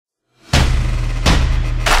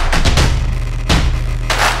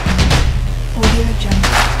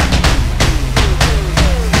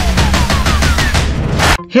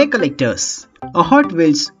Hey collectors! A Hot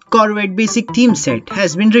Wheels Corvette basic theme set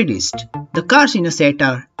has been released. The cars in the set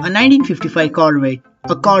are a 1955 Corvette,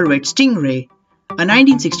 a Corvette Stingray, a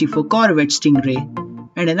 1964 Corvette Stingray,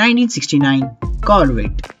 and a 1969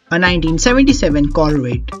 Corvette, a 1977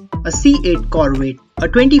 Corvette, a C8 Corvette, a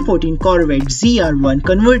 2014 Corvette ZR1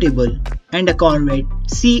 convertible, and a Corvette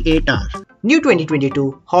C8R. New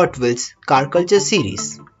 2022 Hot Wheels Car Culture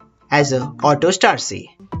Series as a Auto Strasse.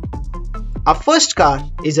 Our first car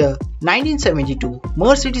is a 1972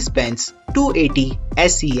 Mercedes-Benz 280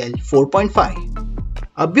 SEL 4.5,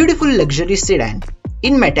 a beautiful luxury sedan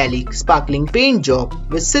in metallic sparkling paint job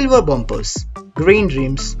with silver bumpers, green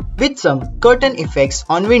rims with some curtain effects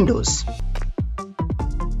on windows.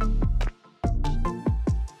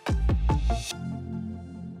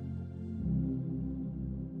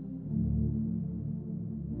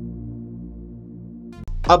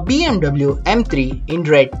 A BMW M3 in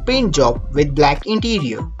red paint job with black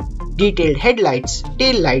interior, detailed headlights,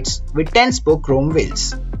 tail lights with 10-spoke chrome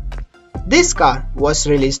wheels. This car was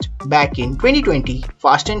released back in 2020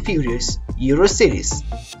 Fast and Furious Euro Series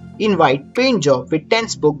in white paint job with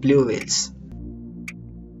 10-spoke blue wheels.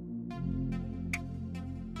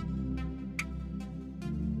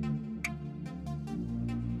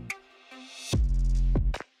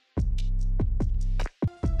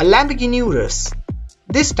 A Lamborghini Urus,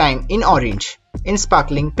 this time in orange, in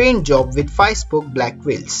sparkling paint job with 5-spoke black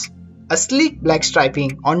wheels, a sleek black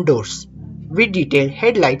striping on doors, with detailed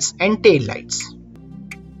headlights and tail lights.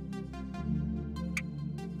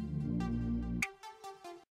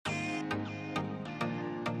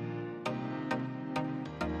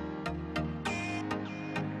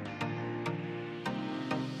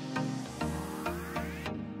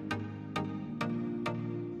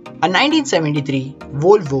 A 1973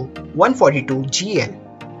 Volvo 142 GL,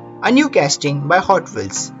 a new casting by Hot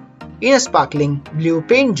Wheels, in a sparkling blue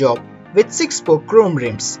paint job with 6-spoke chrome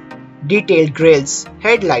rims, detailed grills,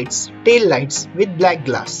 headlights, tail lights with black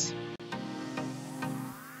glass.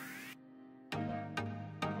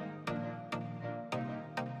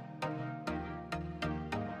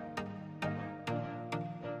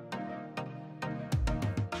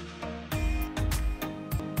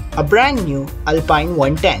 A brand new Alpine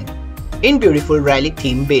 110 in beautiful rally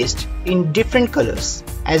theme based in different colors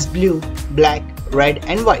as blue, black, red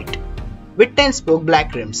and white, with 10-spoke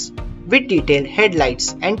black rims, with detailed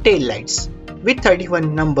headlights and tail lights, with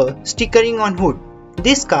 31 number stickering on hood.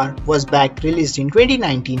 This car was back released in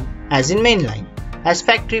 2019 as in mainline, as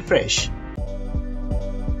factory fresh.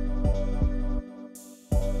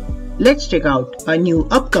 Let's check out a new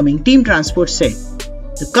upcoming team transport set.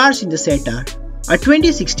 The cars in the set are a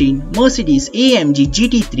 2016 Mercedes AMG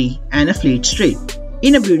GT3 and a Fleet Street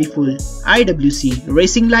in a beautiful IWC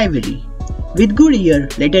racing livery with Goodyear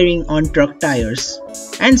lettering on truck tires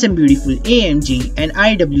and some beautiful AMG and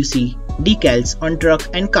IWC decals on truck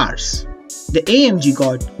and cars. The AMG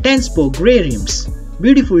got 10-spoke grey rims,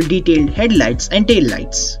 beautiful detailed headlights and tail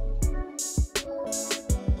lights.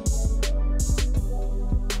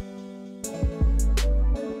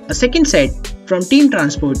 A second set from Team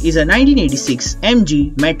Transport is a 1986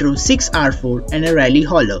 MG Metro 6R4 and a rally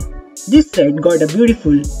hauler. This set got a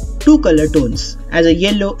beautiful two color tones as a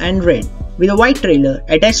yellow and red with a white trailer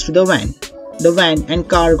attached to the van. The van and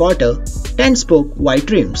car got a 10-spoke white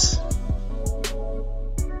rims.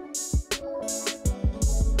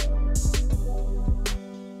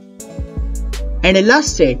 And a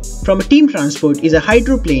last set from a Team Transport is a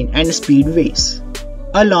hydroplane and a speedways,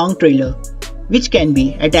 a long trailer which can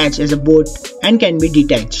be attached as a boat and can be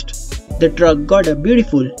detached. The truck got a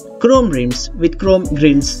beautiful chrome rims with chrome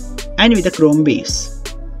grills and with a chrome base.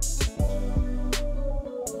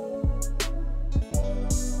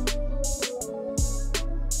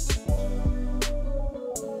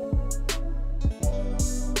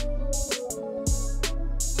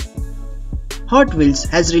 Hot Wheels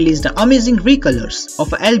has released the amazing recolors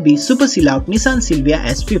of a LB Super Sellout Nissan Silvia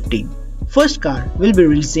S15. First car will be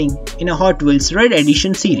releasing in a Hot Wheels Red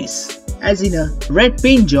Edition series, as in a red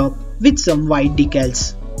paint job with some white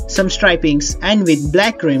decals, some stripings and with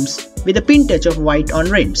black rims with a pin touch of white on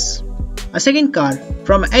rims. A second car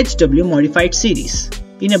from a HW modified series,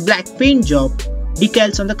 in a black paint job,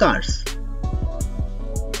 decals on the cars.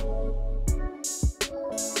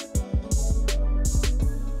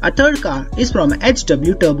 A third car is from a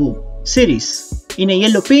HW Turbo series, in a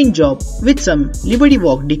yellow paint job with some Liberty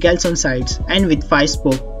Walk decals on sides and with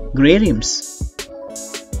 5-spoke grey rims.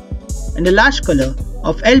 And the last color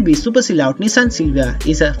of LB Super Sellout Nissan Silvia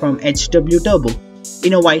is from HW Turbo,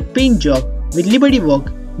 in a white paint job with Liberty Walk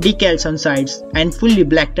decals on sides and fully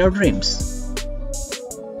blacked out rims.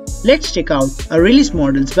 Let's check out our release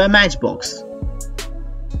models by Matchbox.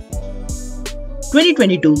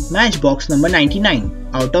 2022 Matchbox number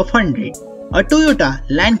 99 out of 100, a Toyota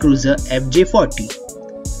Land Cruiser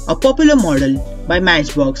FJ40. A popular model by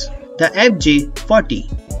Matchbox, the FJ40.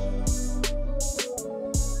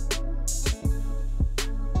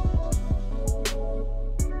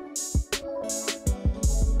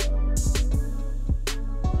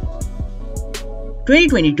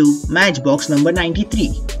 (2022) Matchbox number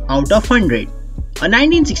 93 out of 100, a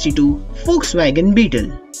 1962 Volkswagen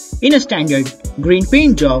Beetle in a standard green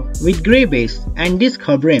paint job with grey base and disc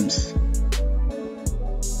hub rims.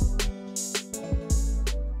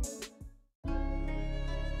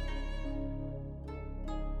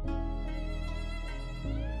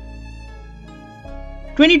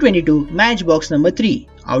 (2022) Matchbox number 3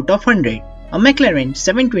 out of 100, a McLaren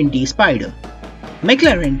 720 Spider.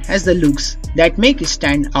 McLaren has the looks that make it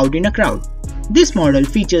stand out in a crowd. This model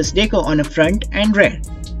features deco on a front and rear,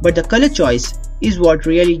 but the color choice is what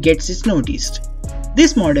really gets it noticed.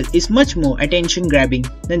 This model is much more attention-grabbing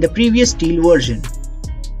than the previous steel version.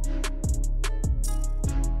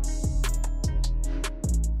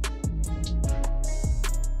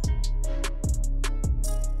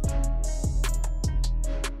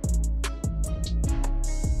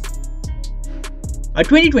 A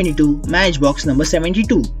 2022 Matchbox number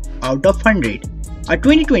 72 out of 100, a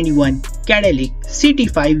 2021 Cadillac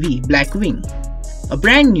CT5V Blackwing, a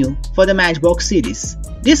brand new for the Matchbox series.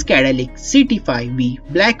 This Cadillac CT5V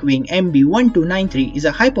Blackwing MB1293 is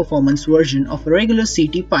a high-performance version of a regular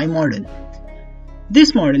CT5 model.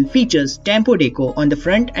 This model features tempo deco on the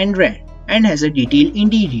front and rear and has a detailed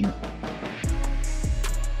interior.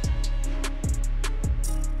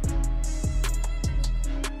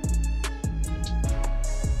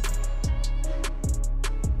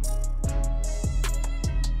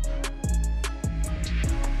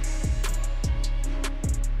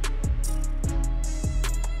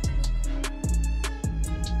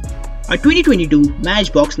 A 2022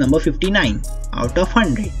 Matchbox number 59 out of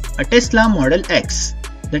 100, a Tesla Model X.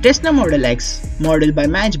 The Tesla Model X, model by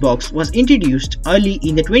Matchbox, was introduced early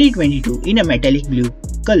in the 2022 in a metallic blue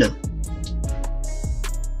color.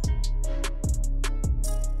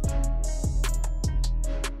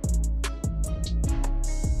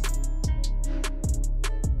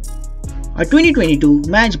 A 2022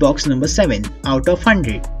 Matchbox number 7 out of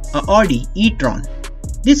 100, a Audi e-tron.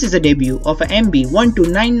 This is a debut of a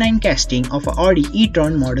MB1299 casting of a Audi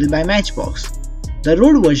e-tron model by Matchbox. The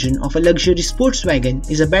road version of a luxury sports wagon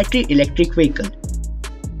is a battery electric vehicle.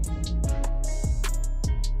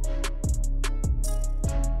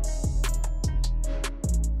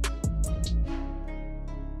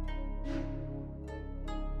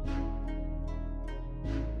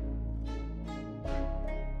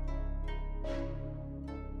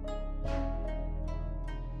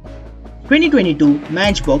 (2022)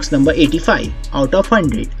 Matchbox number 85 out of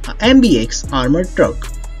 100, a MBX armored truck.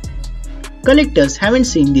 Collectors haven't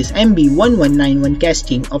seen this MB1191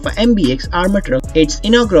 casting of a MBX armored truck its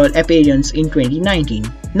inaugural appearance in 2019.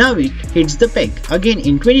 Now it hits the peg again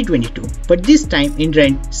in 2022, but this time in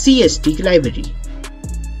red CST livery.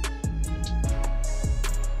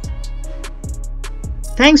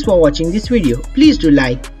 Thanks for watching this video. Please do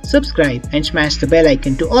like, subscribe and smash the bell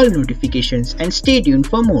icon to all notifications and stay tuned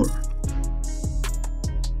for more.